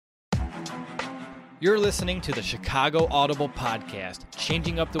You're listening to the Chicago Audible Podcast,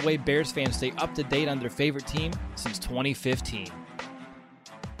 changing up the way Bears fans stay up to date on their favorite team since 2015.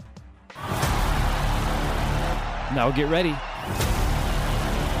 Now get ready,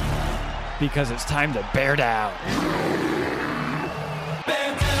 because it's time to bear down.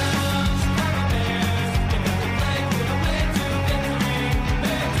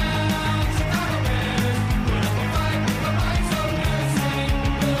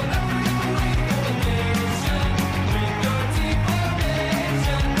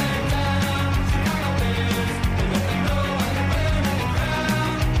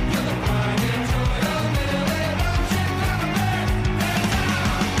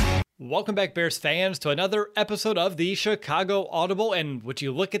 Welcome back, Bears fans, to another episode of the Chicago Audible. And would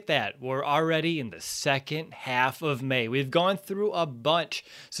you look at that? We're already in the second half of May. We've gone through a bunch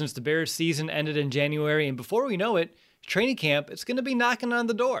since the Bears season ended in January. And before we know it, training camp, it's going to be knocking on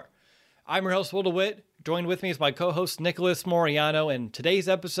the door. I'm your host, Will DeWitt. Joined with me is my co-host, Nicholas Moriano. And today's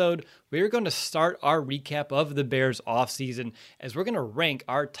episode, we're going to start our recap of the Bears offseason as we're going to rank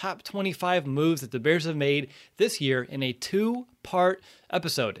our top 25 moves that the Bears have made this year in a two-part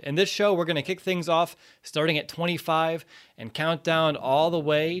episode. In this show, we're going to kick things off starting at 25 and count down all the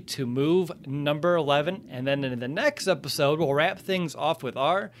way to move number 11. And then in the next episode, we'll wrap things off with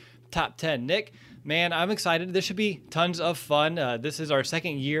our top 10. Nick, man, I'm excited. This should be tons of fun. This is our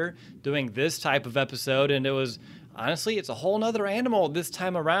second year doing this type of episode, and it was, honestly, it's a whole nother animal this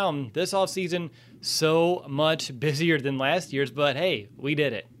time around. This offseason, so much busier than last year's, but hey, we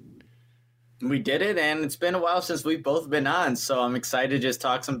did it. We did it, and it's been a while since we've both been on, so I'm excited to just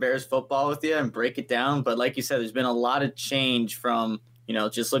talk some Bears football with you and break it down. But like you said, there's been a lot of change from,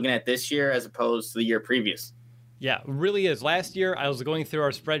 just looking at this year as opposed to the year previous. Yeah, it really is. Last year, I was going through our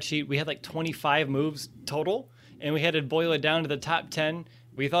spreadsheet. We had like 25 moves total, and we had to boil it down to the top 10.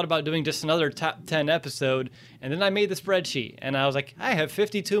 We thought about doing just another top 10 episode, and then I made the spreadsheet, and I was like, I have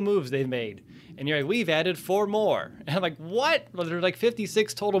 52 moves they've made. And you're like, we've added 4 more. And I'm like, what? Well, there's like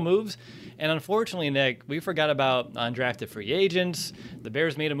 56 total moves. And unfortunately, Nick, we forgot about undrafted free agents. The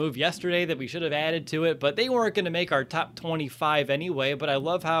Bears made a move yesterday that we should have added to it, but they weren't going to make our top 25 anyway. But I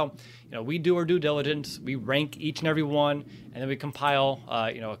love how, we do our due diligence. We rank each and every one, and then we compile,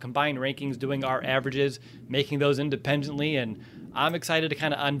 a combined rankings, doing our averages, making those independently. And I'm excited to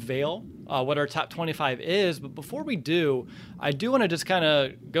kind of unveil what our top 25 is. But before we do, I do want to just kind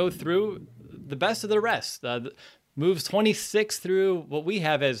of go through the best of the rest. Moves 26 through what we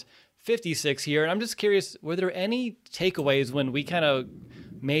have as 56 here. And I'm just curious, were there any takeaways when we kind of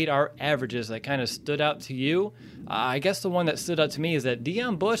made our averages that kind of stood out to you? I guess the one that stood out to me is that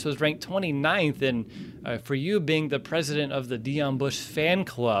Deion Bush was ranked 29th. And for you being the president of the Deion Bush fan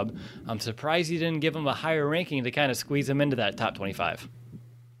club, I'm surprised you didn't give him a higher ranking to kind of squeeze him into that top 25.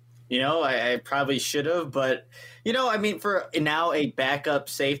 I probably should have, but, for now a backup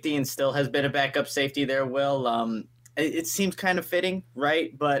safety and still has been a backup safety there, Will, it seems kind of fitting,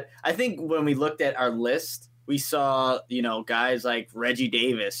 right? But I think when we looked at our list, we saw, guys like Reggie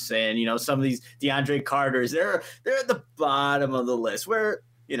Davis and, some of these DeAndre Carters, they're at the bottom of the list where,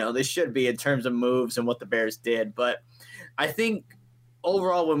 they should be in terms of moves and what the Bears did. But I think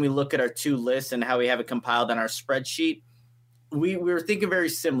overall, when we look at our two lists and how we have it compiled on our spreadsheet, we were thinking very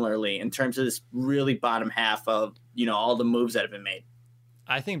similarly in terms of this really bottom half of, all the moves that have been made.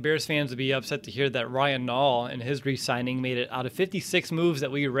 I think Bears fans would be upset to hear that Ryan Nall and his re-signing made it out of 56 moves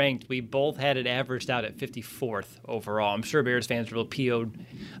that we ranked. We both had it averaged out at 54th overall. I'm sure Bears fans are real PO'd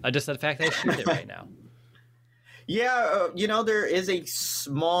just the fact that I shared it right now. Yeah, there is a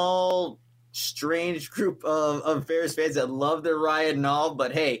small, strange group of Bears fans that love their Ryan Nall,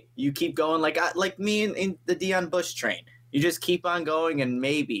 but hey, you keep going like me in the Deion Bush train. You just keep on going, and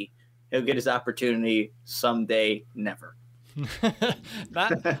maybe he'll get his opportunity someday. Never.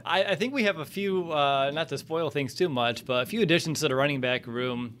 I think we have a few, not to spoil things too much, but a few additions to the running back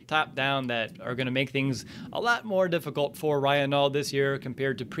room, top down, that are going to make things a lot more difficult for Ryan Nall this year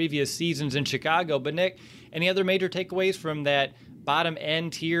compared to previous seasons in Chicago. But Nick, any other major takeaways from that bottom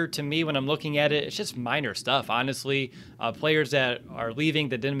end tier? To me, when I'm looking at it, it's just minor stuff, honestly. Players that are leaving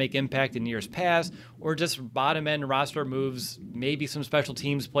that didn't make impact in years past, or just bottom end roster moves, maybe some special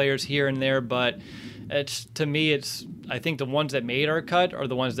teams players here and there. But to me, I think the ones that made our cut are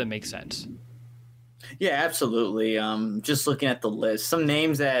the ones that make sense. Yeah, absolutely. Just looking at the list, some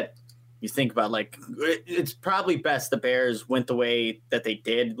names that you think about, like, it's probably best the Bears went the way that they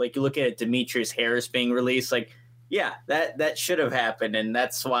did. Like, you look at Demetrius Harris being released, like, yeah, that should have happened, and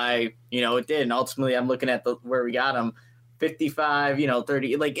that's why, it did. And ultimately, I'm looking at where we got him, 55,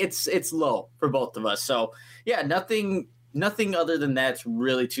 30. Like, it's low for both of us. So, yeah, nothing other than that's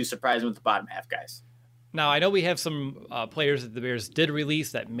really too surprising with the bottom half guys. Now, I know we have some players that the Bears did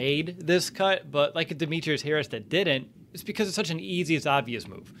release that made this cut, but like a Demetrius Harris that didn't, it's because it's such an easy, it's obvious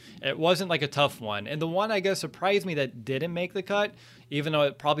move. It wasn't like a tough one. And the one, I guess, surprised me that didn't make the cut, even though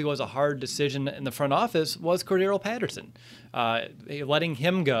it probably was a hard decision in the front office, was Cordero Patterson. Letting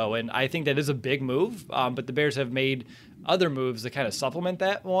him go, and I think that is a big move, but the Bears have made other moves to kind of supplement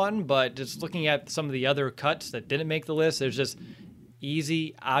that one. But just looking at some of the other cuts that didn't make the list, there's just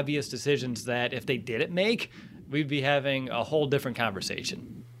easy, obvious decisions that if they didn't make, we'd be having a whole different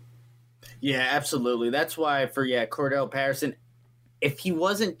conversation. Yeah, absolutely. That's why for Cordell Patterson, if he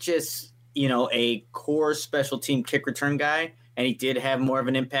wasn't just, a core special team kick return guy, and he did have more of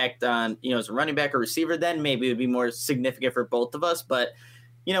an impact on, as a running back or receiver, then maybe it would be more significant for both of us. But,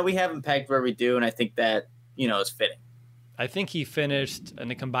 we have him pegged where we do, and I think that, is fitting. I think he finished in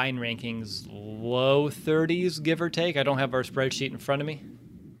the combined rankings low 30s, give or take. I don't have our spreadsheet in front of me.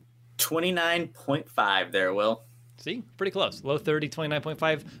 29.5 there, Will. See, pretty close. Low 30,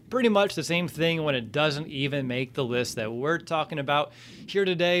 29.5. Pretty much the same thing when it doesn't even make the list that we're talking about here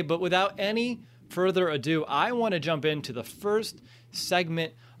today. But without any further ado, I want to jump into the first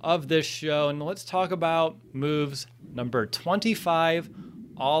segment of this show, and let's talk about moves number 25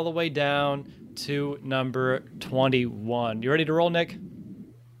 all the way down to number 21. You ready to roll, Nick?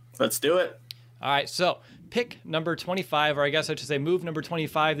 Let's do it. All right, so pick number 25, or I guess I should say move number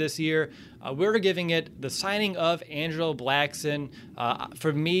 25 this year. We're giving it the signing of Angelo Blackson.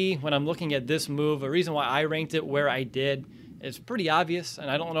 For me, when I'm looking at this move, a reason why I ranked it where I did, it's pretty obvious, and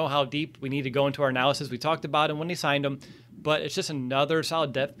I don't know how deep we need to go into our analysis. We talked about him when they signed him, but it's just another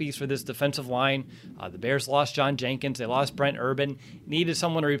solid depth piece for this defensive line. The Bears lost John Jenkins. They lost Brent Urban. Needed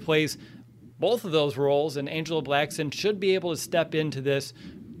someone to replace both of those roles, and Angelo Blackson should be able to step into this,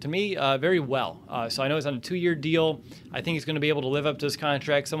 to me, very well. So I know he's on a 2-year deal. I think he's going to be able to live up to his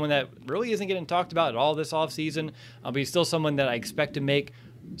contract, someone that really isn't getting talked about at all this offseason, but he's still someone that I expect to make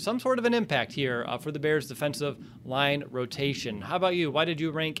some sort of an impact here for the Bears' defensive line rotation. How about you? Why did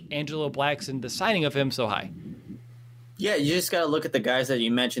you rank Angelo Blackson, the signing of him, so high? Yeah, you just got to look at the guys that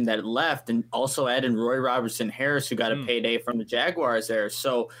you mentioned that left, and also add in Roy Robertson Harris, who got a payday from the Jaguars there.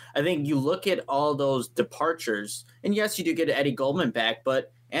 So I think you look at all those departures, and yes, you do get Eddie Goldman back,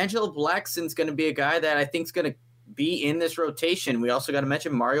 but Angelo Blackson's going to be a guy that I think is going to be in this rotation. We also got to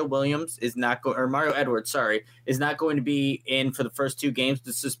mention Mario Edwards, is not going to be in for the first 2 games of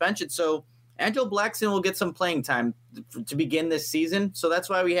the suspension. So Angelo Blackson will get some playing time to begin this season. So that's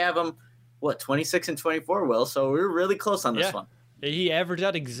why we have him. 26 and 24, Will? So we were really close on this one. He averaged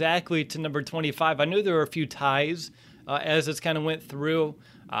out exactly to number 25. I knew there were a few ties as this kind of went through.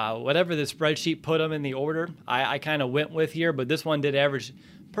 Whatever the spreadsheet put them in the order, I kind of went with here, but this one did average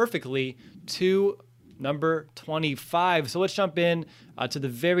perfectly to number 25. So let's jump in to the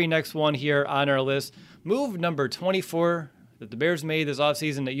very next one here on our list. Move number 24 that the Bears made this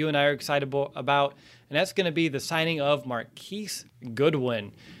offseason that you and I are excited about, and that's going to be the signing of Marquise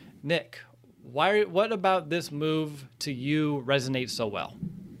Goodwin. Nick, what about this move to you resonates so well?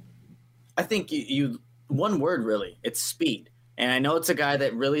 I think you one word, really. It's speed. And I know it's a guy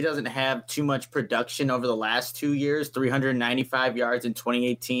that really doesn't have too much production over the last 2 years, 395 yards in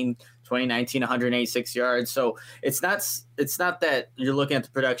 2018, 2019, 186 yards. So it's not that you're looking at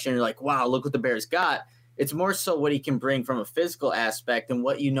the production and you're like, wow, look what the Bears got. It's more so what he can bring from a physical aspect and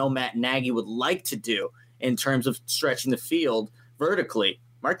what Matt Nagy would like to do in terms of stretching the field vertically.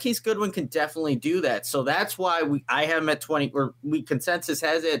 Marquise Goodwin can definitely do that. So that's why I have him at 20, or consensus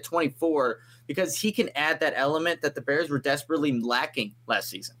has it at 24, because he can add that element that the Bears were desperately lacking last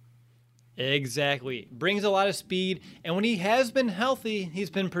season. Exactly. Brings a lot of speed, and when he has been healthy, he's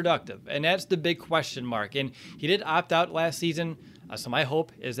been productive, and that's the big question mark. And he did opt out last season, so my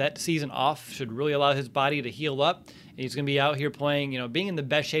hope is that season off should really allow his body to heal up. And he's going to be out here playing, being in the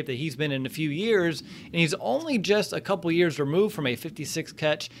best shape that he's been in a few years. And he's only just a couple years removed from a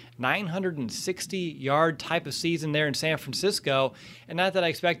 56-catch, 960-yard type of season there in San Francisco. And not that I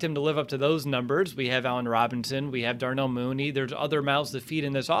expect him to live up to those numbers. We have Allen Robinson. We have Darnell Mooney. There's other mouths to feed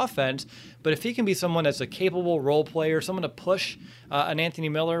in this offense. But if he can be someone that's a capable role player, someone to push an Anthony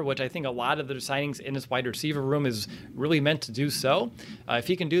Miller, which I think a lot of the signings in his wide receiver room is really meant to do so. If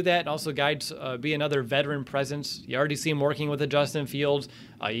he can do that and also be another veteran presence, you already see him working with Justin Fields.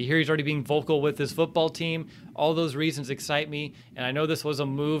 You hear he's already being vocal with his football team. All those reasons excite me. And I know this was a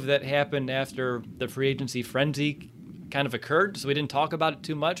move that happened after the free agency frenzy kind of occurred, so we didn't talk about it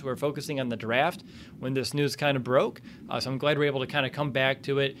too much. We're focusing on the draft when this news kind of broke. So I'm glad we're able to kind of come back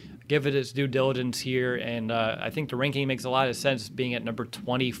to it, give it its due diligence here, and I think the ranking makes a lot of sense being at number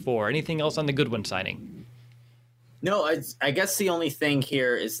 24. Anything else on the Goodwin signing? No, I guess the only thing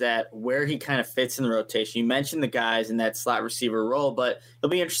here is that where he kind of fits in the rotation. You mentioned the guys in that slot receiver role, but it'll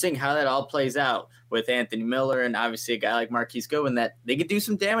be interesting how that all plays out with Anthony Miller and obviously a guy like Marquise Goodwin that they could do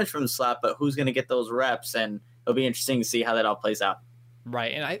some damage from the slot, but who's going to get those reps? And it'll be interesting to see how that all plays out.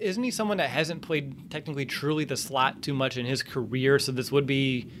 Right, and isn't he someone that hasn't played technically truly the slot too much in his career? So this would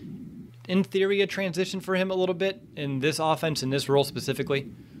be, in theory, a transition for him a little bit in this offense, in this role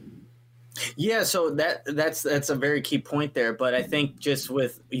specifically. Yeah, so that's a very key point there. But I think just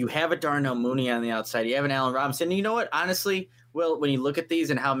with you have a Darnell Mooney on the outside, you have an Allen Robinson. And you know what? Honestly, Will, when you look at these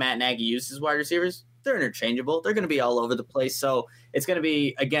and how Matt Nagy uses wide receivers, they're interchangeable. They're going to be all over the place. So it's going to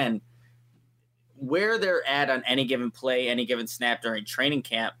be, again, where they're at on any given play, any given snap during training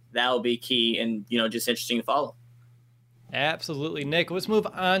camp. That will be key and, just interesting to follow. Absolutely, Nick. Let's move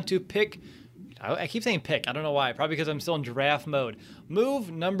on to pick. I keep saying pick. I don't know why. Probably because I'm still in draft mode.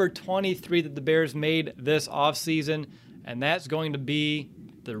 Move number 23 that the Bears made this offseason, and that's going to be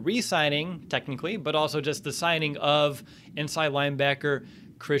the re-signing, technically, but also just the signing of inside linebacker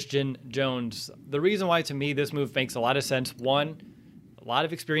Christian Jones. The reason why, to me, this move makes a lot of sense. One, a lot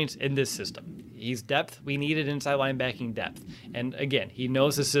of experience in this system. He's depth. We needed inside linebacking depth. And again, he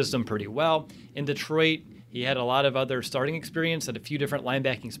knows the system pretty well. In Detroit, he had a lot of other starting experience at a few different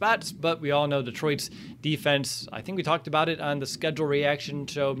linebacking spots, but we all know Detroit's defense, I think we talked about it on the schedule reaction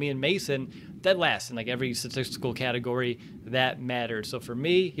show, me and Mason, dead last in like every statistical category that matters. So for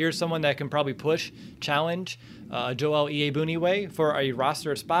me, here's someone that can probably challenge Joel Iyiegbuniwe for a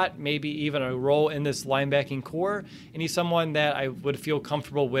roster spot, maybe even a role in this linebacking core. And he's someone that I would feel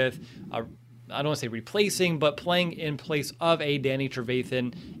comfortable with I don't want to say replacing, but playing in place of a Danny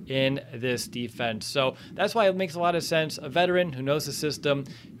Trevathan in this defense. So that's why it makes a lot of sense. A veteran who knows the system,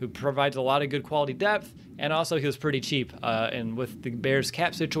 who provides a lot of good quality depth, and also he was pretty cheap. And with the Bears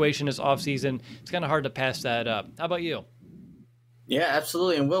cap situation this offseason, it's kind of hard to pass that up. How about you? Yeah,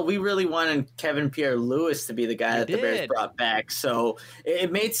 absolutely. And we really wanted Kevin Pierre-Louis to be the guy that the Bears brought back. So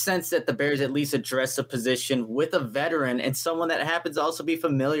it made sense that the Bears at least address a position with a veteran and someone that happens to also be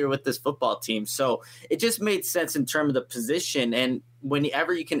familiar with this football team. So it just made sense in terms of the position. And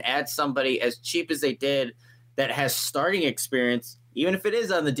whenever you can add somebody as cheap as they did that has starting experience, even if it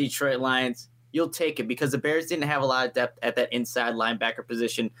is on the Detroit Lions, you'll take it because the Bears didn't have a lot of depth at that inside linebacker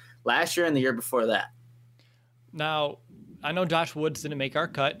position last year and the year before that. Now, I know Josh Woods didn't make our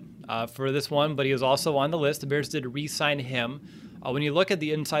cut for this one, but he was also on the list. The Bears did re-sign him. When you look at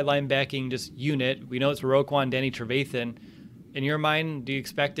the inside linebacking just unit, we know it's Roquan, Danny Trevathan. In your mind, do you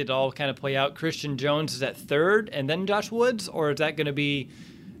expect it to all kind of play out? Christian Jones is at third and then Josh Woods, or is that going to be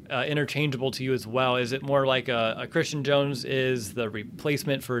interchangeable to you as well? Is it more like a Christian Jones is the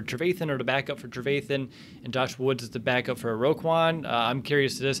replacement for Trevathan or the backup for Trevathan, and Josh Woods is the backup for Roquan? I'm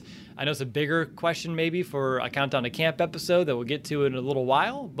curious to this. I know it's a bigger question maybe for a Countdown to Camp episode that we'll get to in a little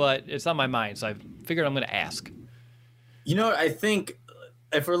while, but it's on my mind, so I figured I'm going to ask. I think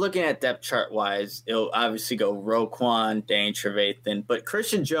if we're looking at depth chart-wise, it'll obviously go Roquan, Danny Trevathan, but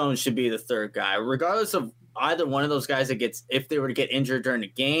Christian Jones should be the third guy. Regardless of either one of those guys if they were to get injured during the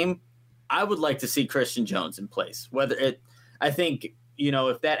game, I would like to see Christian Jones in place. I think,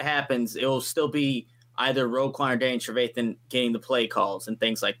 if that happens, it will still be either Roquan or Danny Trevathan getting the play calls and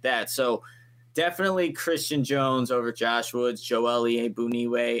things like that. So definitely Christian Jones over Josh Woods, Joel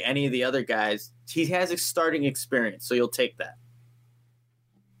Iyiegbuniwe, any of the other guys. He has a starting experience, so you'll take that.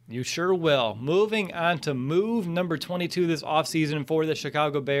 You sure will. Moving on to move number 22 this offseason for the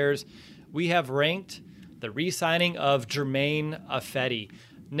Chicago Bears, we have ranked the re-signing of Germain Ifedi.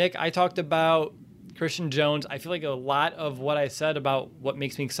 Nick, I talked about Christian Jones. I feel like a lot of what I said about what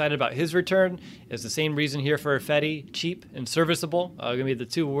makes me excited about his return is the same reason here for Ifedi: cheap and serviceable. Going to be the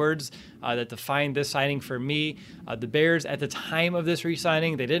two words that define this signing for me. The Bears, at the time of this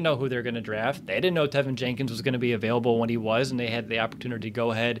re-signing, they didn't know who they were going to draft. They didn't know Tevin Jenkins was going to be available when he was, and they had the opportunity to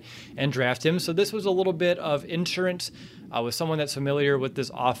go ahead and draft him. So this was a little bit of insurance with someone that's familiar with this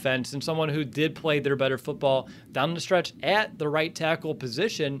offense and someone who did play their better football down the stretch at the right tackle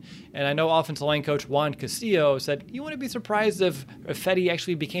position. And I know offensive line coach Juan Castillo said, you wouldn't be surprised if Ifedi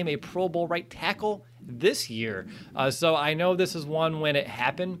actually became a Pro Bowl right tackle this year. So I know this is one when it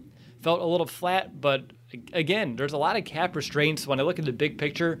happened, felt a little flat, but again, there's a lot of cap restraints. When I look at the big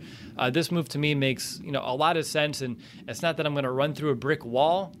picture, this move to me makes a lot of sense. And it's not that I'm going to run through a brick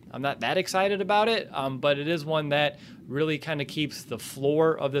wall. I'm not that excited about it, but it is one that really kind of keeps the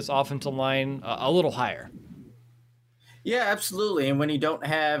floor of this offensive line a little higher. Yeah, absolutely. And when you don't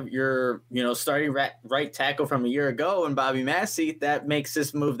have your, starting right tackle from a year ago and Bobby Massey, that makes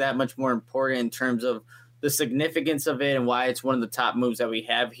this move that much more important in terms of the significance of it and why it's one of the top moves that we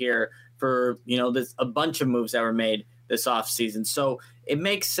have here for, this a bunch of moves that were made this offseason. So it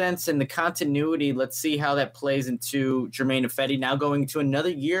makes sense in the continuity. Let's see how that plays into Jermaine Ifedi now going to another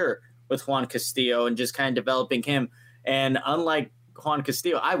year with Juan Castillo and just kind of developing him. And unlike Juan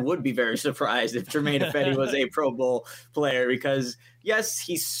Castillo, I would be very surprised if Jermaine Ifedi was a Pro Bowl player because, yes,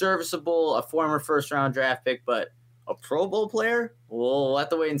 he's serviceable, a former first-round draft pick, but a Pro Bowl player? We'll have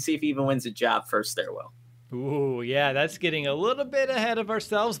to wait and see if he even wins a job first there, Will. Ooh, yeah, that's getting a little bit ahead of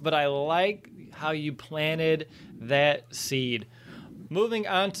ourselves, but I like how you planted that seed. Moving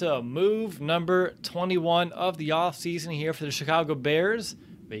on to move number 21 of the offseason here for the Chicago Bears.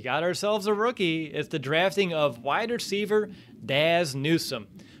 We got ourselves a rookie. It's the drafting of wide receiver Daz Newsome.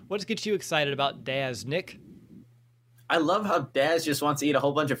 What gets you excited about Daz, Nick? I love how Daz just wants to eat a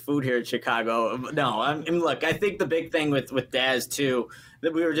whole bunch of food here in Chicago. No, I mean, look, I think the big thing with Daz, too,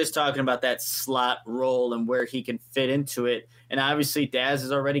 that we were just talking about that slot role and where he can fit into it. And obviously, Daz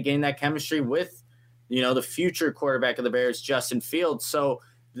is already getting that chemistry with, the future quarterback of the Bears, Justin Fields. So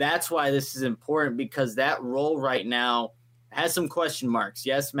that's why this is important because that role right now has some question marks.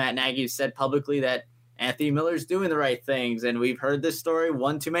 Yes, Matt Nagy said publicly that Anthony Miller's doing the right things, and we've heard this story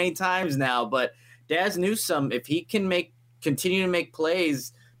one too many times now, but Daz Newsome, if he can continue to make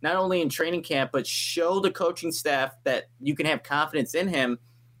plays, not only in training camp, but show the coaching staff that you can have confidence in him,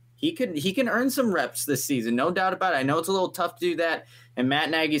 he can earn some reps this season, no doubt about it. I know it's a little tough to do that in Matt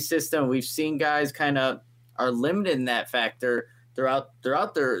Nagy's system. We've seen guys kind of are limited in that factor throughout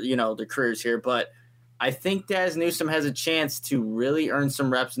their their careers here, but I think Daz Newsome has a chance to really earn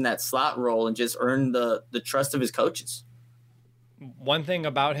some reps in that slot role and just earn the trust of his coaches. One thing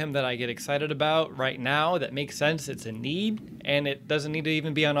about him that I get excited about right now that makes sense, it's a need, and it doesn't need to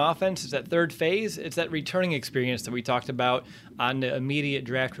even be on offense. It's that third phase. It's that returning experience that we talked about on the immediate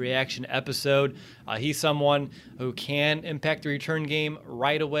draft reaction episode. He's someone who can impact the return game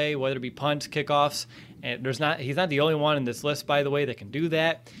right away, whether it be punts, kickoffs. And he's not the only one in this list, by the way, that can do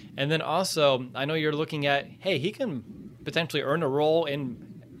that. And then also, I know you're looking at, hey, he can potentially earn a role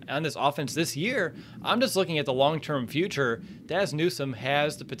on this offense this year. I'm just looking at the long-term future. Daz Newsome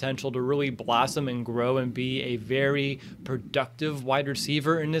has the potential to really blossom and grow and be a very productive wide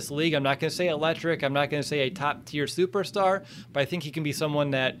receiver in this league. I'm not going to say electric. I'm not going to say a top-tier superstar, but I think he can be someone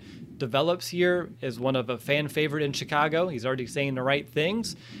that develops here as one of a fan favorite in Chicago. He's already saying the right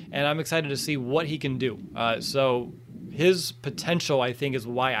things, and I'm excited to see what he can do. So his potential, I think, is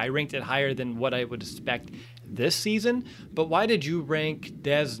why I ranked it higher than what I would expect this season. But why did you rank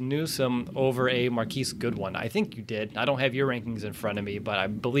Daz Newsome over a Marquise Goodwin? I think you did. I don't have your rankings in front of me, but I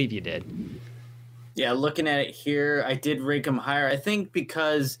believe you did. Yeah, looking at it here, I did rank him higher. I think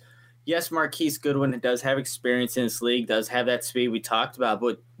because, yes, Marquise Goodwin does have experience in this league, does have that speed we talked about,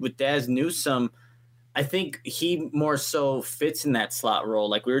 but with Daz Newsome, I think he more so fits in that slot role.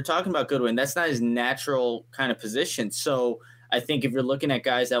 Like we were talking about Goodwin, that's not his natural kind of position. So I think if you're looking at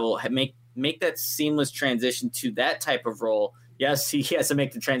guys that will make that seamless transition to that type of role, yes, he has to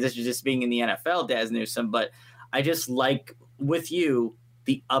make the transition just being in the NFL, Daz Newsome, but I just like, with you,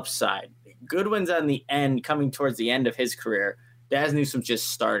 the upside. Goodwin's on the end, coming towards the end of his career. Daz Newsome's just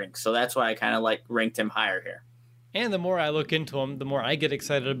starting, so that's why I kind of ranked him higher here. And the more I look into him, the more I get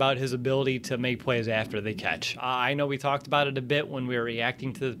excited about his ability to make plays after they catch. I know we talked about it a bit when we were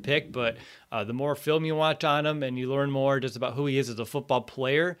reacting to the pick, but the more film you watch on him and you learn more just about who he is as a football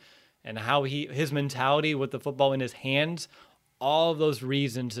player and how his mentality with the football in his hands, all of those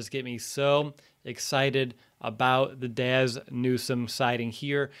reasons just get me so excited about the Daz Newsome sighting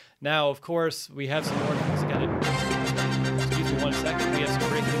here. Now, of course, we have some more things. Excuse me 1 second. We have some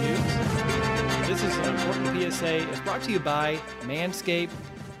breaking news. This is an important PSA. It's brought to you by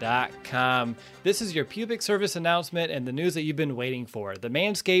Manscaped.com. This is your pubic service announcement and the news that you've been waiting for. The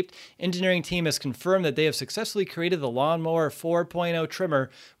Manscaped engineering team has confirmed that they have successfully created the Lawnmower 4.0 trimmer,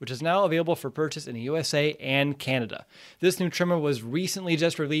 which is now available for purchase in the USA and Canada. This new trimmer was recently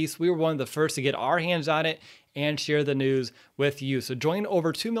just released. We were one of the first to get our hands on it and share the news with you. So join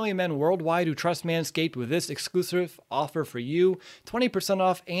over 2 million men worldwide who trust Manscaped with this exclusive offer for you. 20%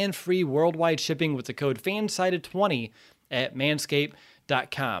 off and free worldwide shipping with the code FANSIDED20 at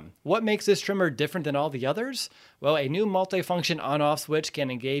Manscaped.com. What makes this trimmer different than all the others? Well, a new multi-function on-off switch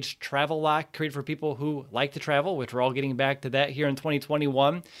can engage travel lock, created for people who like to travel, which we're all getting back to that here in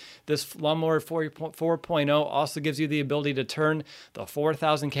 2021. This Lawnmower 4.0 also gives you the ability to turn the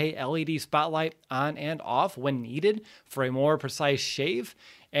 4000K LED spotlight on and off when needed for a more precise shave.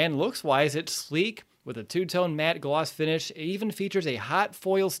 And looks-wise, it's sleek with a two-tone matte gloss finish. It even features a hot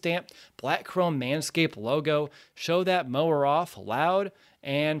foil stamped black chrome Manscaped logo. Show that mower off loud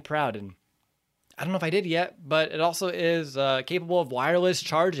and proud. And I don't know if I did yet, but it also is capable of wireless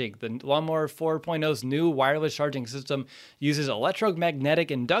charging. The Lawnmower 4.0's new wireless charging system uses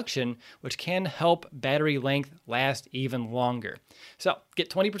electromagnetic induction, which can help battery length last even longer. So get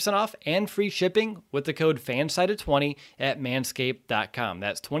 20% off and free shipping with the code FANSIDED20 at manscaped.com.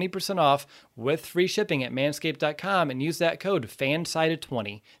 That's 20% off with free shipping at manscaped.com, and use that code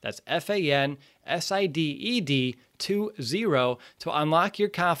FANSIDED20. That's FANSIDED20 to unlock your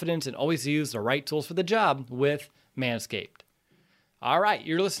confidence and always use the right tools for the job with Manscaped. All right,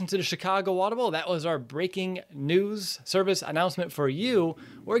 you're listening to the Chicago Audible. That was our breaking news service announcement for you.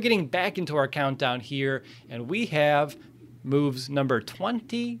 We're getting back into our countdown here, and we have moves number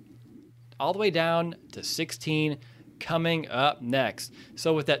 20 all the way down to 16 coming up next.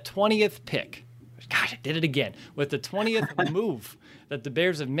 So with that 20th pick, gosh, I did it again. With the 20th move that the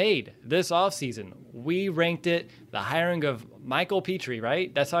Bears have made this offseason, we ranked it the hiring of Michael Petrie,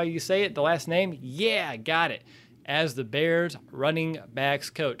 right? That's how you say it, the last name? Yeah, got it. As the Bears running backs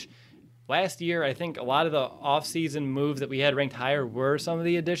coach. Last year, I think a lot of the offseason moves that we had ranked higher were some of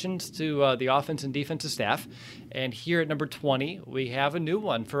the additions to the offense and defensive staff. And here at number 20, we have a new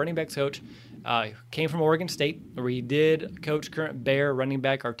one for running backs coach. Came from Oregon State, where he did coach current Bear running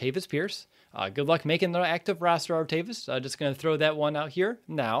back Artavis Pierce. Good luck making the active roster, Artavis. Just going to throw that one out here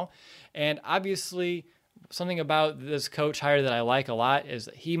now. And obviously, something about this coach hire that I like a lot is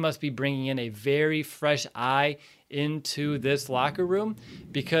that he must be bringing in a very fresh eye into this locker room,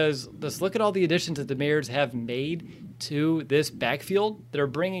 because let's look at all the additions that the Bears have made to this backfield. They're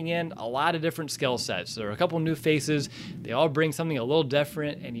bringing in a lot of different skill sets. There are a couple new faces. They all bring something a little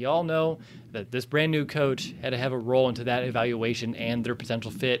different, and you all know that this brand new coach had to have a role into that evaluation and their potential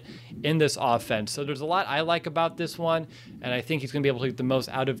fit in this offense. So there's a lot I like about this one, and I think he's going to be able to get the most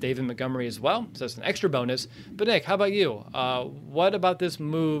out of David Montgomery as well. So that's an extra bonus. But Nick, how about you? What about this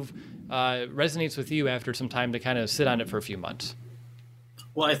move resonates with you after some time to kind of sit on it for a few months?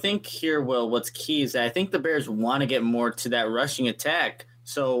 Well, I think here, Will, what's key is that I think the Bears want to get more to that rushing attack.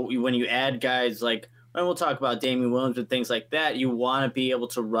 So when you add guys like, and we'll talk about Damian Williams and things like that, you want to be able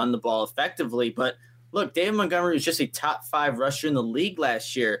to run the ball effectively. But look, David Montgomery was just a top 5 rusher in the league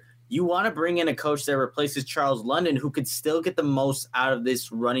last year. You want to bring in a coach that replaces Charles London, who could still get the most out of this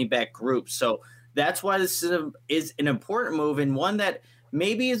running back group. So that's why this is an important move, and one that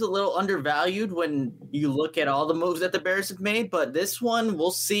maybe is a little undervalued when you look at all the moves that the Bears have made. But this one,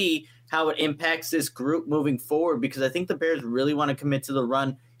 we'll see how it impacts this group moving forward, because I think the Bears really want to commit to the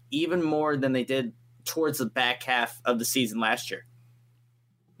run even more than they did towards the back half of the season last year.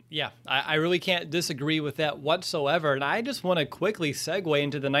 Yeah, I really can't disagree with that whatsoever. And I just want to quickly segue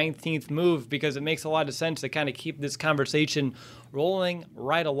into the 19th move, because it makes a lot of sense to kind of keep this conversation rolling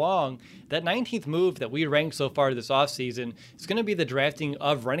right along. That 19th move that we ranked so far this offseason is going to be the drafting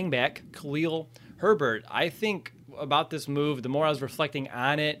of running back Khalil Herbert. I think about this move, the more I was reflecting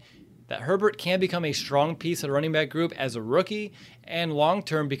on it, that Herbert can become a strong piece of the running back group as a rookie, and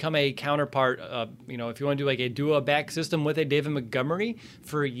long-term become a counterpart, if you want to do like a duo-back system with a David Montgomery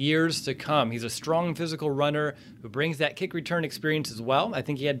for years to come. He's a strong physical runner who brings that kick return experience as well. I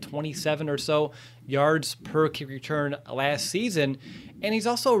think he had 27 or so yards per kick return last season. And he's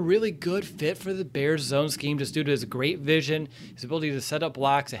also a really good fit for the Bears zone scheme, just due to his great vision, his ability to set up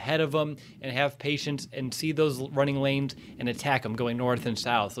blocks ahead of him and have patience and see those running lanes and attack them going north and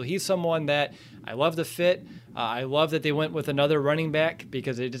south. So he's someone that I love the fit. I love that they went with another running back,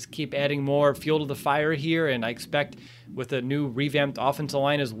 because they just keep adding more fuel to the fire here. And I expect with a new revamped offensive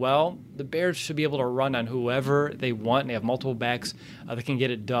line as well, the Bears should be able to run on whoever they want, and they have multiple backs that can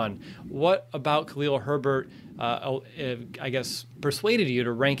get it done. What about Khalil Herbert, I guess, persuaded you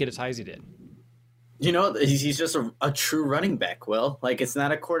to rank it as high as he did? He's just a true running back, Will. Like, it's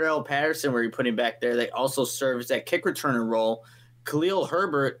not a Cordell Patterson where you put him back there. They also serves that kick returner role. Khalil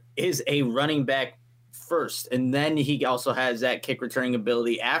Herbert is a running back first, and then he also has that kick returning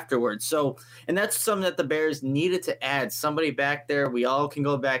ability afterwards. So, and that's something that the Bears needed to add, somebody back there. We all can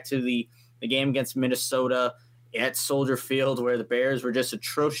go back to the game against Minnesota at Soldier Field, where the Bears were just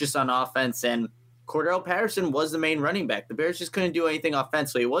atrocious on offense, and Cordell Patterson was the main running back. The Bears just couldn't do anything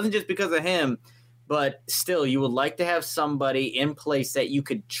offensively. It wasn't just because of him, but still, you would like to have somebody in place that you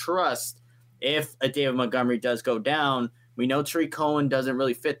could trust if a David Montgomery does go down. We know Tariq Cohen doesn't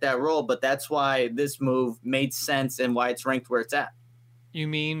really fit that role, but that's why this move made sense and why it's ranked where it's at. You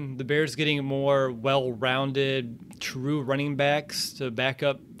mean the Bears getting more well-rounded, true running backs to back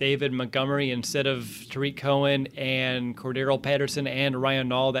up David Montgomery instead of Tariq Cohen and Cordero Patterson and Ryan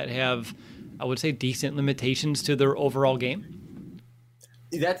Nall that have, I would say, decent limitations to their overall game?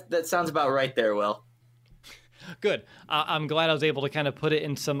 That sounds about right there, Will. Good. I'm glad I was able to kind of put it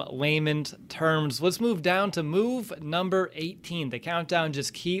in some layman's terms. Let's move down to move number 18. The countdown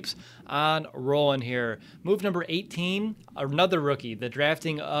just keeps on rolling here. Move number 18, another rookie, the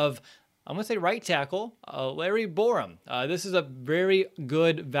drafting of, I'm going to say right tackle, Larry Borom. This is a very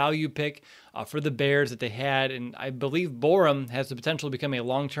good value pick for the Bears that they had, and I believe Borom has the potential to become a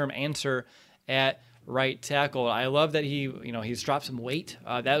long-term answer at right tackle. I love that he's dropped some weight.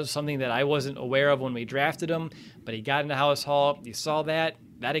 That was something that I wasn't aware of when we drafted him, but he got into House Hall. You saw that.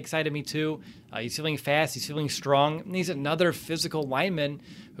 That excited me too. He's feeling fast. He's feeling strong. And he's another physical lineman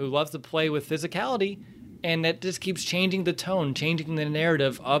who loves to play with physicality, and that just keeps changing the tone, changing the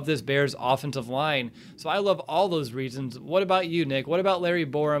narrative of this Bears offensive line. So I love all those reasons. What about you, Nick? What about Larry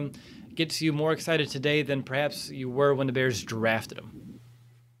Borom gets you more excited today than perhaps you were when the Bears drafted him?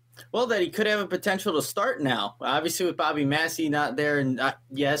 Well, that he could have a potential to start now. Obviously, with Bobby Massey not there, and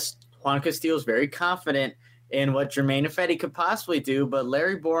yes, Juan Castillo is very confident in what Jermaine Ifedi could possibly do, but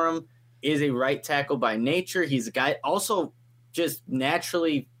Larry Borom is a right tackle by nature. He's a guy also just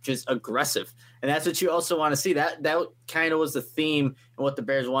naturally just aggressive, and that's what you also want to see. That kind of was the theme and what the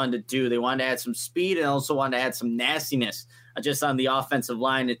Bears wanted to do. They wanted to add some speed and also wanted to add some nastiness just on the offensive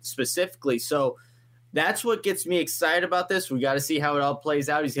line specifically. So that's what gets me excited about this. We got to see how it all plays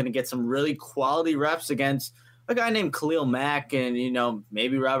out. He's going to get some really quality reps against a guy named Khalil Mack, and,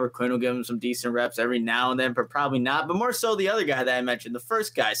 maybe Robert Quinn will give him some decent reps every now and then, but probably not. But more so the other guy that I mentioned, the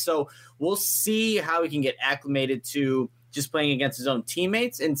first guy. So we'll see how he can get acclimated to just playing against his own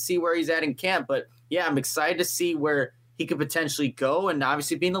teammates and see where he's at in camp. But, yeah, I'm excited to see where he could potentially go. And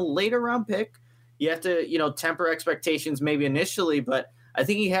obviously being a later round pick, you have to, temper expectations maybe initially, but I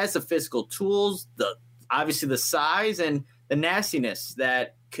think he has the physical tools, obviously the size and the nastiness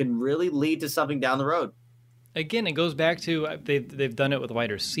that can really lead to something down the road. Again, it goes back to they've done it with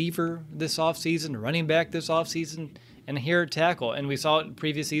wide receiver this offseason, running back this offseason, and here at tackle. And we saw it in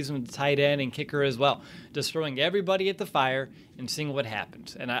previous season with the tight end and kicker as well. Just throwing everybody at the fire and seeing what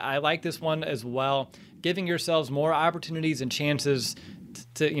happens. And I like this one as well, giving yourselves more opportunities and chances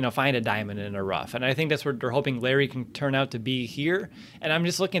to find a diamond in a rough. And I think that's what they're hoping Larry can turn out to be here. And I'm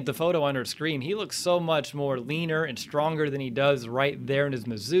just looking at the photo on our screen. He looks so much more leaner and stronger than he does right there in his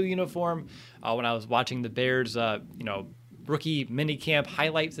Mizzou uniform. When I was watching the Bears, rookie minicamp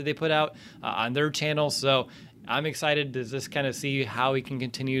highlights that they put out on their channel. So I'm excited to just kind of see how he can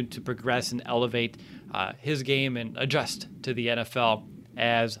continue to progress and elevate his game and adjust to the NFL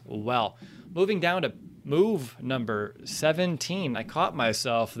as well. Moving down to move number 17. I caught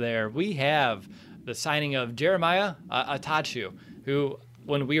myself there. We have the signing of Jeremiah Atachu, who,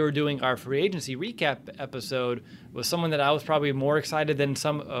 when we were doing our free agency recap episode, was someone that I was probably more excited than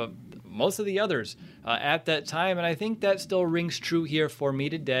most of the others at that time, and I think that still rings true here for me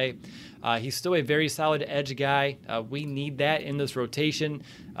today. He's still a very solid edge guy. We need that in this rotation.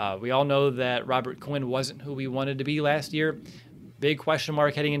 We all know that Robert Quinn wasn't who we wanted to be last year. Big question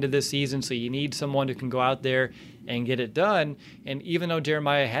mark heading into this season, so you need someone who can go out there and get it done. And even though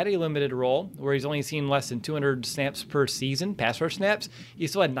Jeremiah had a limited role where he's only seen less than 200 snaps per season, pass rush snaps, he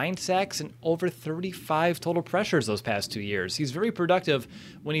still had 9 sacks and over 35 total pressures those past 2 years. He's very productive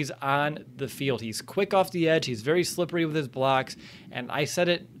when he's on the field. He's quick off the edge. He's very slippery with his blocks. And I said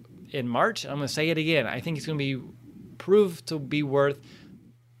it in March, and I'm going to say it again. I think he's going to be proved to be worth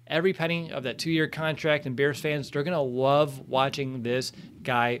every penny of that 2-year contract, and Bears fans, they're going to love watching this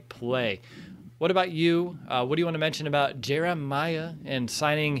guy play. What about you? What do you want to mention about Jeremiah and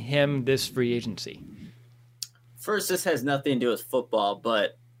signing him this free agency? First, this has nothing to do with football,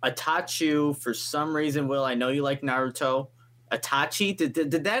 but Itachi, for some reason, Will, I know you like Naruto. Itachi,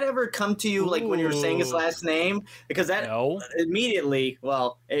 did that ever come to you, like when you were saying his last name? Because that immediately,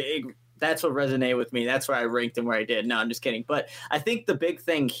 that's what resonated with me. That's why I ranked him where I did. No, I'm just kidding. But I think the big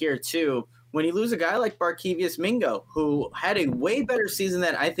thing here, too, when you lose a guy like Barkevious Mingo, who had a way better season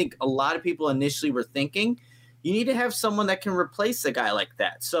than I think a lot of people initially were thinking, you need to have someone that can replace a guy like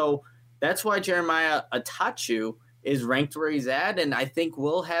that. So that's why Jeremiah Atachu is ranked where he's at, and I think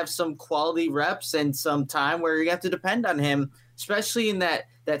we'll have some quality reps and some time where you have to depend on him, especially in that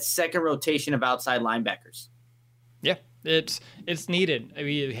second rotation of outside linebackers. Yeah. It's needed. I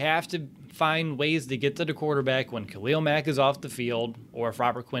mean, you have to find ways to get to the quarterback when Khalil Mack is off the field or if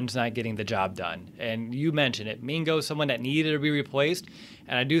Robert Quinn's not getting the job done. And you mentioned it. Mingo's someone that needed to be replaced.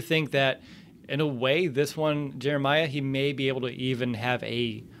 And I do think that, in a way, this one, Jeremiah, he may be able to even have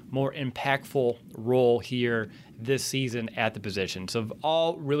a more impactful role here this season at the position. So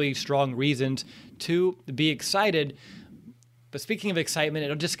all really strong reasons to be excited. But speaking of excitement,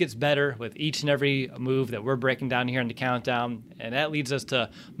 it just gets better with each and every move that we're breaking down here in the countdown. And that leads us to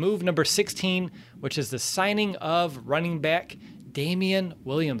move number 16, which is the signing of running back Damian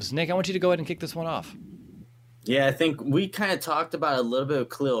Williams. Nick, I want you to go ahead and kick this one off. Yeah, I think we kind of talked about a little bit of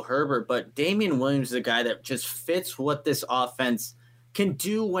Khalil Herbert, but Damian Williams is a guy that just fits what this offense can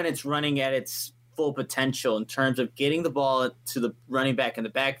do when it's running at its full potential in terms of getting the ball to the running back in the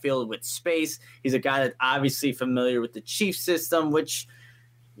backfield with space. He's a guy that's obviously familiar with the Chiefs system, which,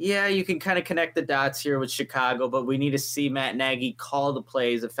 yeah, you can kind of connect the dots here with Chicago, but we need to see Matt Nagy call the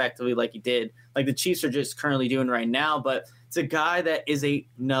plays effectively like he did, like the Chiefs are just currently doing right now. But it's a guy that is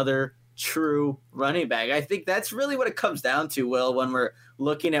another true running back. I think that's really what it comes down to, Will, when we're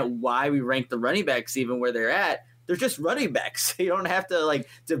looking at why we rank the running backs even where they're at. They're just running backs. You don't have to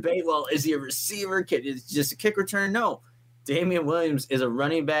debate, well, is he a receiver? Is he just a kick return? No. Damian Williams is a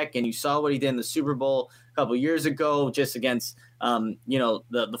running back, and you saw what he did in the Super Bowl a couple years ago just against the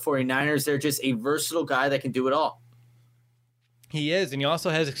 49ers. They're just a versatile guy that can do it all. He is, and he also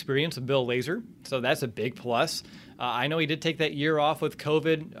has experience with Bill Lazor, so that's a big plus. I know he did take that year off with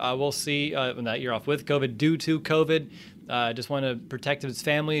COVID. We'll see that year off with COVID due to COVID. Just want to protect his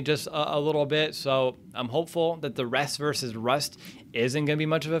family just a little bit. So I'm hopeful that the rest versus rust isn't going to be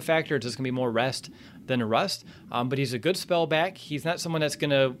much of a factor. It's just going to be more rest than rust. But he's a good spell back. He's not someone that's going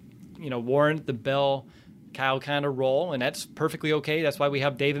to, warrant the Bell Kyle kind of role, and that's perfectly okay. That's why we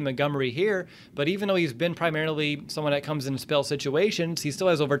have David Montgomery here. But even though he's been primarily someone that comes in spell situations, he still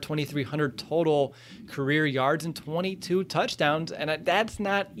has over 2,300 total career yards and 22 touchdowns, and that's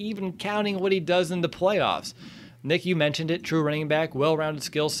not even counting what he does in the playoffs. Nick, you mentioned it, true running back, well-rounded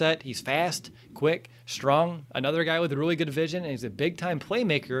skill set. He's fast, quick, strong, another guy with really good vision, and he's a big-time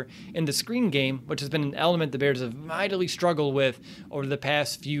playmaker in the screen game, which has been an element the Bears have mightily struggled with over the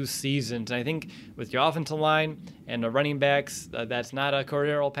past few seasons. And I think with your offensive line and the running backs, that's not a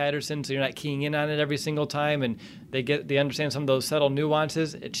Cordero Patterson, so you're not keying in on it every single time, and they understand some of those subtle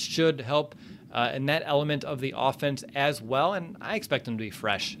nuances. It should help in that element of the offense as well, and I expect them to be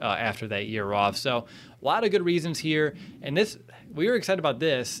fresh after that year off. So a lot of good reasons here, and we were excited about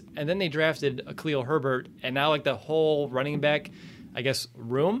this, and then they drafted Khalil Herbert, and now the whole running back,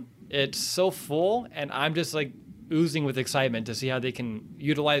 room, it's so full, and I'm just oozing with excitement to see how they can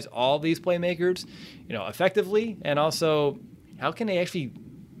utilize all these playmakers, effectively, and also how can they actually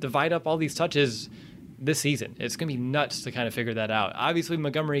divide up all these touches this season. It's going to be nuts to kind of figure that out. Obviously,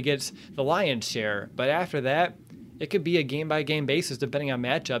 Montgomery gets the lion's share, but after that, it could be a game-by-game basis depending on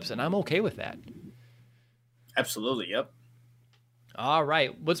matchups, and I'm okay with that. Absolutely, yep. All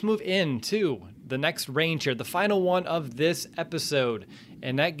right, let's move into the next range here, the final one of this episode,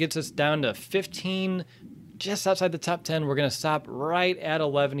 and that gets us down to 15, just outside the top 10. We're going to stop right at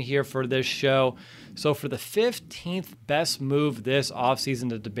 11 here for this show. So for the 15th best move this offseason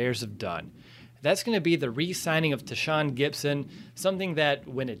that the Bears have done, that's going to be the re-signing of Tashaun Gipson, something that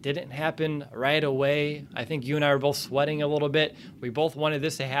when it didn't happen right away, I think you and I were both sweating a little bit. We both wanted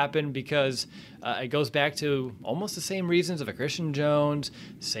this to happen because it goes back to almost the same reasons of a Christian Jones,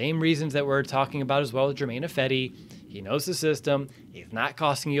 same reasons that we're talking about as well with Jermaine Ifedi. He knows the system. He's not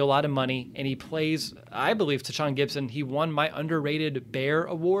costing you a lot of money, and he plays, I believe, Tashaun Gipson. He won my underrated Bear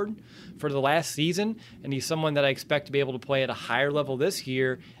award for the last season, and he's someone that I expect to be able to play at a higher level this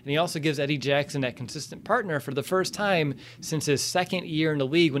year. And he also gives Eddie Jackson that consistent partner for the first time since his second year in the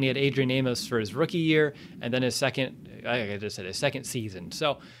league when he had Adrian Amos for his rookie year, and then his second season.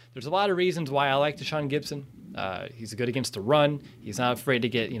 So there's a lot of reasons why I like Tashaun Gipson. He's good against the run. He's not afraid to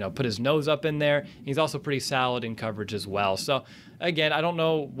get, put his nose up in there. He's also pretty solid in coverage as well. So again, I don't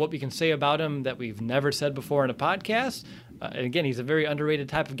know what we can say about him that we've never said before in a podcast. And again, he's a very underrated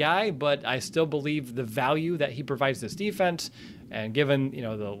type of guy, but I still believe the value that he provides this defense, and given,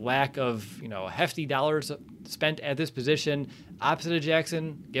 the lack of, hefty dollars spent at this position, opposite of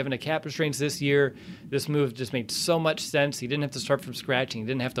Jackson, given a cap restraints this year, this move just made so much sense. He didn't have to start from scratch, and he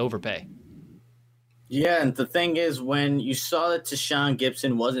didn't have to overpay. Yeah, and the thing is, when you saw that Tashaun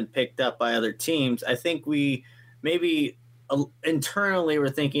Gipson wasn't picked up by other teams, I think we maybe internally were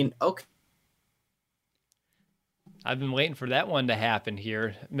thinking, okay. I've been waiting for that one to happen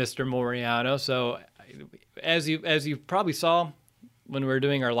here, Mr. Moriano. So as you probably saw when we were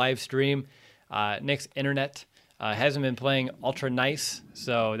doing our live stream, Nick's internet hasn't been playing ultra nice.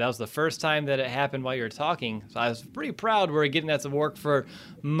 So that was the first time that it happened while you were talking. So I was pretty proud we're getting that to work for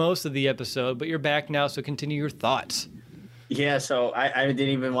most of the episode, but you're back now, so continue your thoughts. Yeah, so I didn't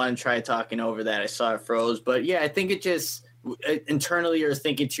even want to try talking over that. I saw it froze. But yeah, I think it just internally you're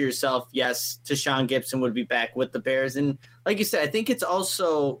thinking to yourself, yes, Tashaun Gipson would be back with the Bears. And like you said, I think it's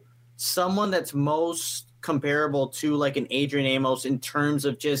also someone that's most comparable to like an Adrian Amos in terms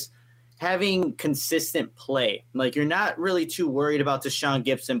of just having consistent play. Like, you're not really too worried about Deshaun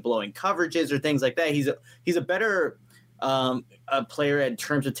Gibson blowing coverages or things like that. He's a better a player in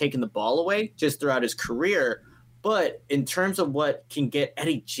terms of taking the ball away just throughout his career. But in terms of what can get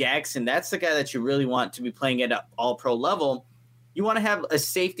Eddie Jackson, that's the guy that you really want to be playing at an all-pro level. You want to have a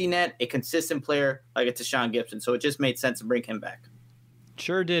safety net, a consistent player like a Deshaun Gibson. So it just made sense to bring him back.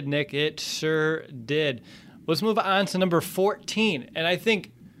 Sure did, Nick. It sure did. Let's move on to number 14. And I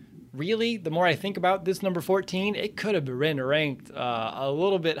think, really, the more I think about this number 14, it could have been ranked a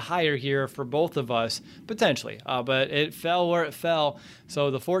little bit higher here for both of us, potentially. But it fell where it fell.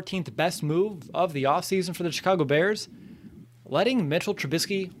 So the 14th best move of the offseason for the Chicago Bears, letting Mitchell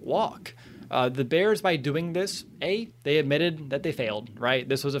Trubisky walk. The Bears, by doing this, they admitted that they failed, right?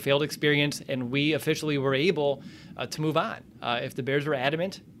 This was a failed experience, and we officially were able to move on. If the Bears were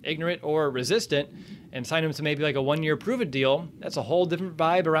adamant, ignorant, or resistant, and signed him to maybe like a one-year prove-it deal, that's a whole different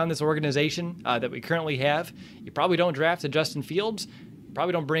vibe around this organization that we currently have. You probably don't draft a Justin Fields,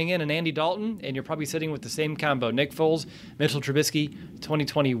 probably don't bring in an Andy Dalton, and you're probably sitting with the same combo, Nick Foles, Mitchell Trubisky,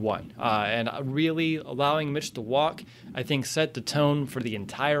 2021. And really allowing Mitch to walk, I think, set the tone for the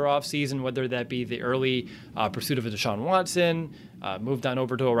entire offseason, whether that be the early pursuit of a Deshaun Watson, moved on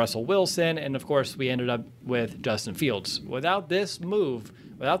over to a Russell Wilson, and of course we ended up with Justin Fields. Without this move,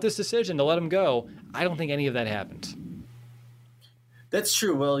 without this decision to let him go, I don't think any of that happens. That's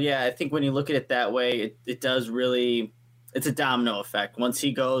true, Will. Yeah, I think when you look at it that way, it does really... It's a domino effect. Once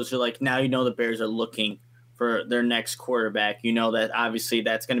he goes, you're like, now you know the Bears are looking for their next quarterback. You know that obviously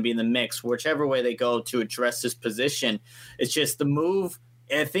that's going to be in the mix, whichever way they go to address this position. It's just the move.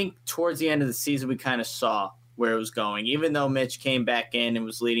 I think towards the end of the season, we kind of saw where it was going. Even though Mitch came back in and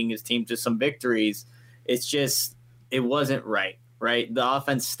was leading his team to some victories, it's just, it wasn't right? The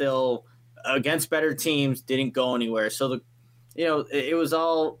offense still, against better teams, didn't go anywhere. So it was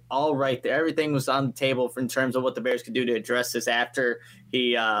all right there. Everything was on the table in terms of what the Bears could do to address this after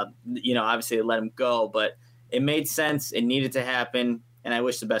he, obviously let him go. But it made sense. It needed to happen. And I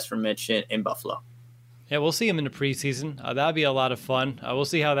wish the best for Mitch in Buffalo. Yeah, we'll see him in the preseason. That'll be a lot of fun. We'll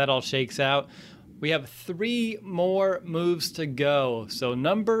see how that all shakes out. We have 3 more moves to go. So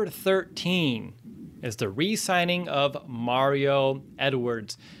number 13 is the re-signing of Mario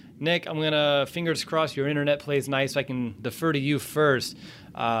Edwards. Nick, I'm going to, fingers crossed, your internet plays nice, so I can defer to you first.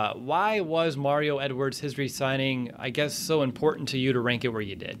 Why was Mario Edwards, his re-signing, I guess, so important to you to rank it where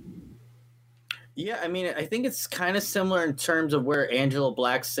you did? Yeah, I mean, I think it's kind of similar in terms of where Angelo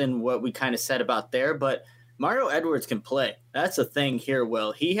Blackson, what we kind of said about there, but Mario Edwards can play. That's the thing here,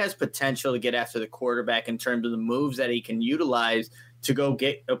 Will. He has potential to get after the quarterback in terms of the moves that he can utilize to go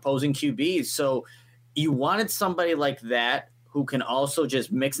get opposing QBs. So you wanted somebody like that who can also just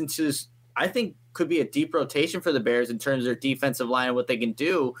mix into this, I think could be a deep rotation for the Bears in terms of their defensive line and what they can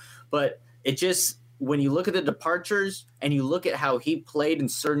do. But it just, when you look at the departures and you look at how he played in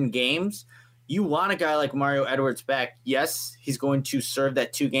certain games, you want a guy like Mario Edwards back. Yes, he's going to serve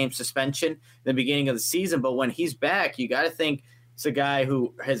that 2-game suspension in the beginning of the season, but when he's back, you got to think it's a guy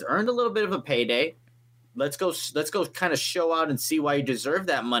who has earned a little bit of a payday. Let's go kind of show out and see why you deserve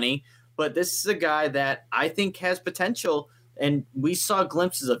that money. But this is a guy that I think has potential, and we saw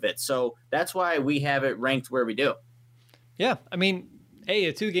glimpses of it. So that's why we have it ranked where we do. Yeah, I mean,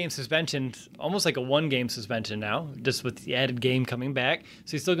 a 2-game suspension, almost like a 1-game suspension now, just with the added game coming back.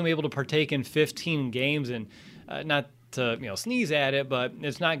 So he's still going to be able to partake in 15 games, and not to sneeze at it, but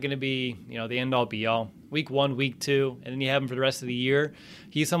it's not going to be the end-all be-all. Week 1, week 2, and then you have him for the rest of the year.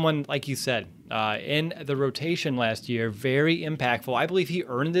 He's someone, like you said, in the rotation last year, very impactful. I believe he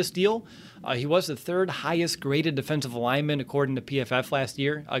earned this deal. He was the 3rd highest graded defensive lineman according to PFF last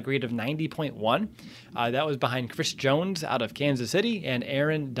year, a grade of 90.1. That was behind Chris Jones out of Kansas City and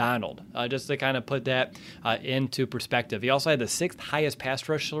Aaron Donald, just to kind of put that into perspective. He also had the 6th highest pass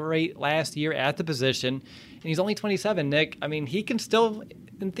rush rate last year at the position, and he's only 27, Nick. I mean, he can still,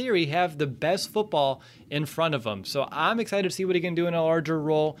 in theory, have the best football in front of him. So I'm excited to see what he can do in a larger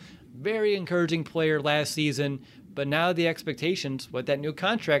role. Very encouraging player last season, but now the expectations with that new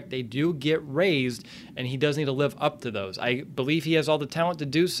contract, they do get raised, and he does need to live up to those. I believe he has all the talent to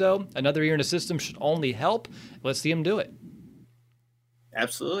do so. Another year in the system should only help. Let's see him do it.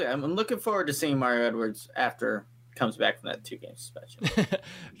 Absolutely. I'm looking forward to seeing Mario Edwards after he comes back from that 2-game suspension.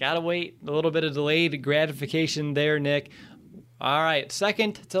 Gotta wait. A little bit of delayed gratification there, Nick. All right,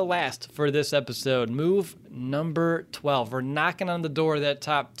 second to last for this episode, move number 12. We're knocking on the door of that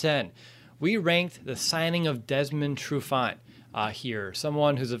top 10. We ranked the signing of Desmond Trufant. here.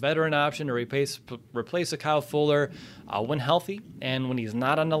 Someone who's a veteran option to replace a Kyle Fuller when healthy and when he's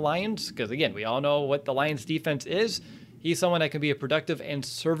not on the Lions. Because, again, we all know what the Lions defense is. He's someone that can be a productive and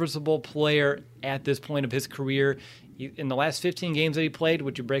serviceable player at this point of his career. In the last 15 games that he played,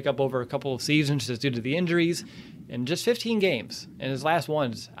 which you break up over a couple of seasons just due to the injuries, in just 15 games, and his last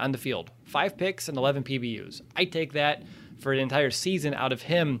ones on the field, 5 picks and 11 PBUs. I take that for an entire season out of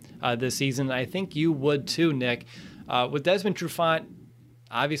him this season. I think you would too, Nick. With Desmond Trufant,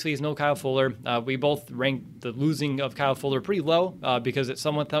 obviously he's no Kyle Fuller. We both ranked the losing of Kyle Fuller pretty low because it's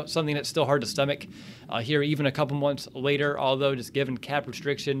something that's still hard to stomach here even a couple months later, although just given cap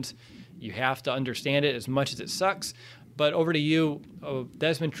restrictions, you have to understand it as much as it sucks. But over to you,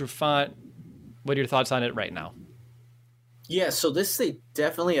 Desmond Trufant, what are your thoughts on it right now? Yeah, so this is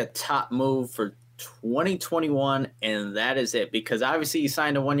definitely a top move for 2021, and that is it. Because obviously you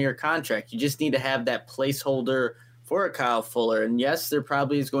signed a 1-year contract. You just need to have that placeholder for a Kyle Fuller. And yes, there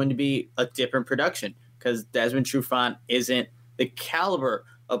probably is going to be a dip in production because Desmond Trufant isn't the caliber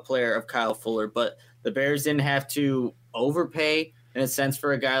of player of Kyle Fuller. But the Bears didn't have to overpay in a sense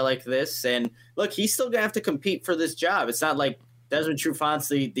for a guy like this. And look, he's still going to have to compete for this job. It's not like Desmond Trufant's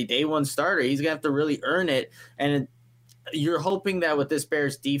the day one starter. He's going to have to really earn it. And you're hoping that with this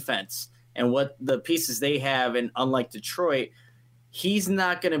Bears defense and what the pieces they have, and unlike Detroit, he's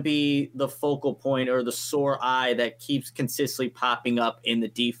not going to be the focal point or the sore eye that keeps consistently popping up in the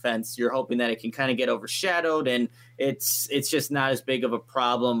defense. You're hoping that it can kind of get overshadowed, and it's just not as big of a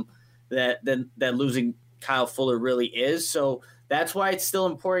problem that losing Kyle Fuller really is. So that's why it's still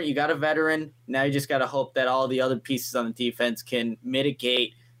important. You got a veteran. Now you just got to hope that all the other pieces on the defense can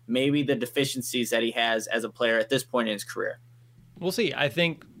mitigate maybe the deficiencies that he has as a player at this point in his career. We'll see. I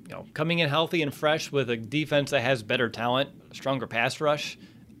think coming in healthy and fresh with a defense that has better talent, a stronger pass rush,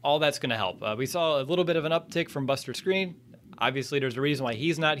 all that's going to help. We saw a little bit of an uptick from Buster Skrine. Obviously, there's a reason why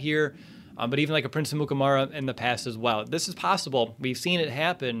he's not here, but even like a Prince Amukamara in the past as well. This is possible. We've seen it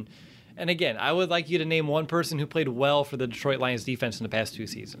happen. And again, I would like you to name one person who played well for the Detroit Lions defense in the past 2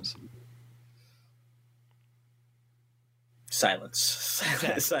 seasons. Silence.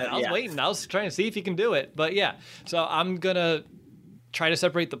 I was waiting. I was trying to see if you can do it. But yeah, so I'm going to try to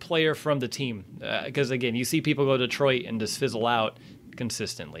separate the player from the team. Because again, you see people go to Detroit and just fizzle out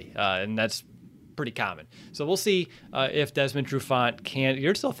consistently. And that's pretty common. So we'll see if Desmond Trufant can.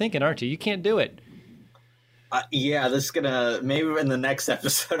 You're still thinking, aren't you? You can't do it. Yeah, this is maybe in the next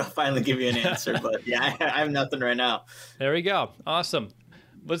episode I'll finally give you an answer. But yeah, I have nothing right now. There we go. Awesome.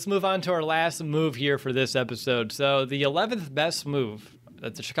 Let's move on to our last move here for this episode. So the 11th best move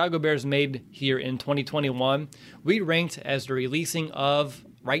that the Chicago Bears made here in 2021, we ranked as the releasing of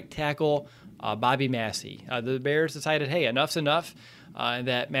right tackle Bobby Massey. The Bears decided, hey, enough's enough,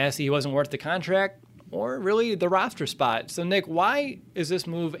 that Massey wasn't worth the contract or really the roster spot. So Nick, why is this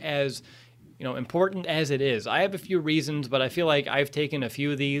move as important as it is? I have a few reasons, but I feel like I've taken a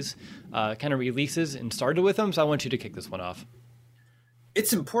few of these kind of releases and started with them, so I want you to kick this one off.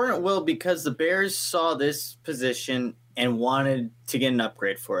 It's important, Will, because the Bears saw this position and wanted to get an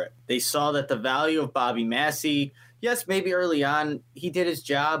upgrade for it. They saw that the value of Bobby Massey, yes, maybe early on he did his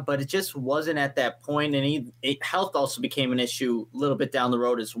job, but it just wasn't at that point, and health also became an issue a little bit down the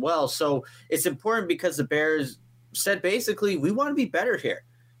road as well. So it's important because the Bears said basically, we want to be better here.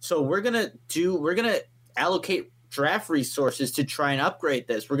 So we're gonna allocate draft resources to try and upgrade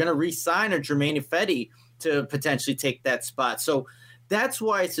this. We're gonna re-sign a Jermaine Ifedi to potentially take that spot. So that's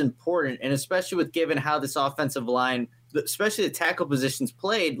why it's important, and especially with given how this offensive line, especially the tackle positions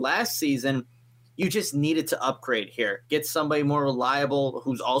played last season, you just needed to upgrade here. Get somebody more reliable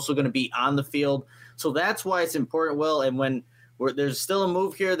who's also going to be on the field. So that's why it's important, Will. And when there's still a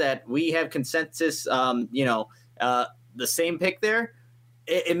move here that we have consensus, the same pick there,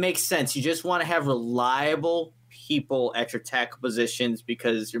 it makes sense. You just want to have reliable people at your tackle positions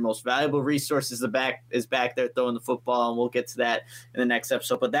because your most valuable resource is back there throwing the football, and we'll get to that in the next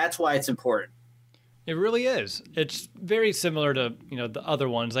episode. But that's why it's important. It really is. It's very similar to the other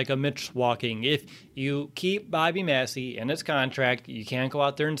ones, like a Mitch Walking. If you keep Bobby Massey in his contract, you can't go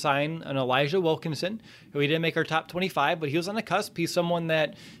out there and sign an Elijah Wilkinson, who he didn't make our top 25, but he was on the cusp. He's someone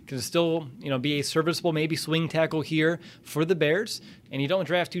that can still be a serviceable, maybe swing tackle here for the Bears. And you don't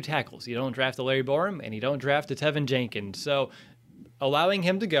draft 2 tackles. You don't draft a Larry Borum, and you don't draft a Tevin Jenkins. So allowing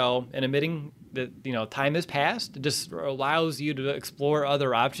him to go and admitting that time has passed just allows you to explore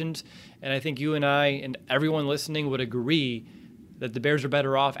other options. And I think you and I and everyone listening would agree that the Bears are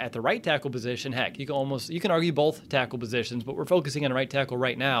better off at the right tackle position. Heck, you can argue both tackle positions, but we're focusing on right tackle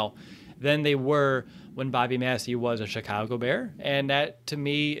right now than they were when Bobby Massey was a Chicago Bear. And that, to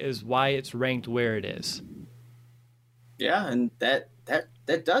me, is why it's ranked where it is. Yeah, and that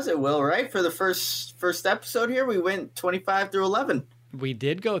does it, Will, right? For the first episode here, we went 25 through 11. We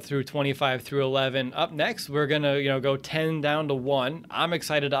did go through 25 through 11. Up next, we're going to, go 10 down to 1. I'm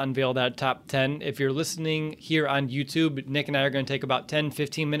excited to unveil that top 10. If you're listening here on YouTube, Nick and I are going to take about 10,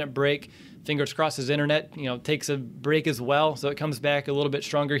 15-minute break. Fingers crossed his internet, takes a break as well, so it comes back a little bit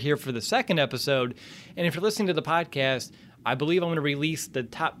stronger here for the second episode. And if you're listening to the podcast, I believe I'm going to release the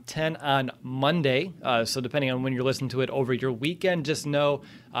top 10 on Monday. So depending on when you're listening to it over your weekend, just know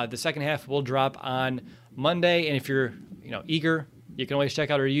the second half will drop on Monday. And if you're, eager, you can always check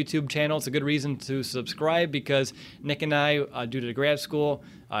out our YouTube channel. It's a good reason to subscribe because Nick and I, due to grad school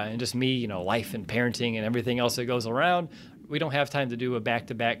and just me, life and parenting and everything else that goes around, we don't have time to do a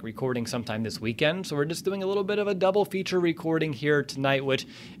back-to-back recording sometime this weekend. So we're just doing a little bit of a double feature recording here tonight, which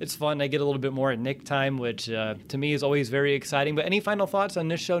it's fun. I get a little bit more at Nick time, which to me is always very exciting. But any final thoughts on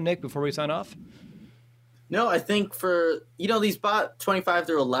this show, Nick, before we sign off? No, I think for, these bot 25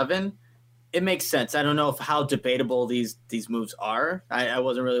 through 11, it makes sense. I don't know how debatable these moves are. I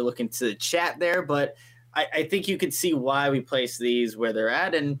wasn't really looking to the chat there, but I think you could see why we place these where they're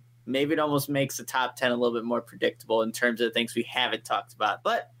at, and maybe it almost makes the top 10 a little bit more predictable in terms of the things we haven't talked about.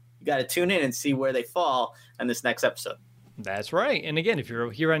 But you got to tune in and see where they fall in this next episode. That's right. And again, if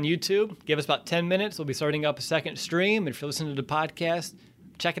you're here on YouTube, give us about 10 minutes. We'll be starting up a second stream. If you're listening to the podcast,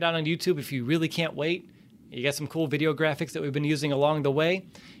 check it out on YouTube if you really can't wait. You got some cool video graphics that we've been using along the way.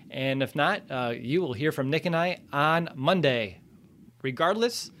 And if not, you will hear from Nick and I on Monday.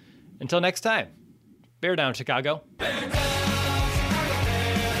 Regardless, until next time, bear down, Chicago.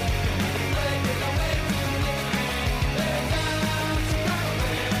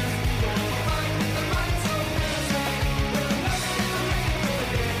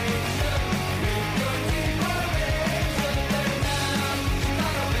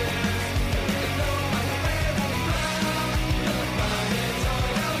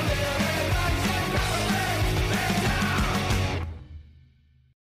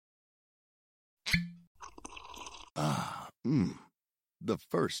 The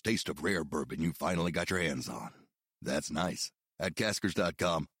first taste of rare bourbon you finally got your hands on. That's nice. At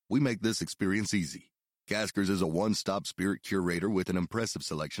Caskers.com, we make this experience easy. Caskers is a one-stop spirit curator with an impressive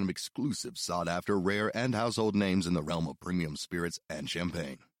selection of exclusive, sought-after, rare, and household names in the realm of premium spirits and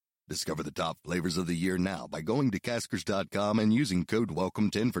champagne. Discover the top flavors of the year now by going to Caskers.com and using code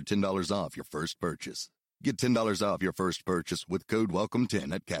WELCOME10 for $10 off your first purchase. Get $10 off your first purchase with code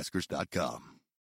WELCOME10 at Caskers.com.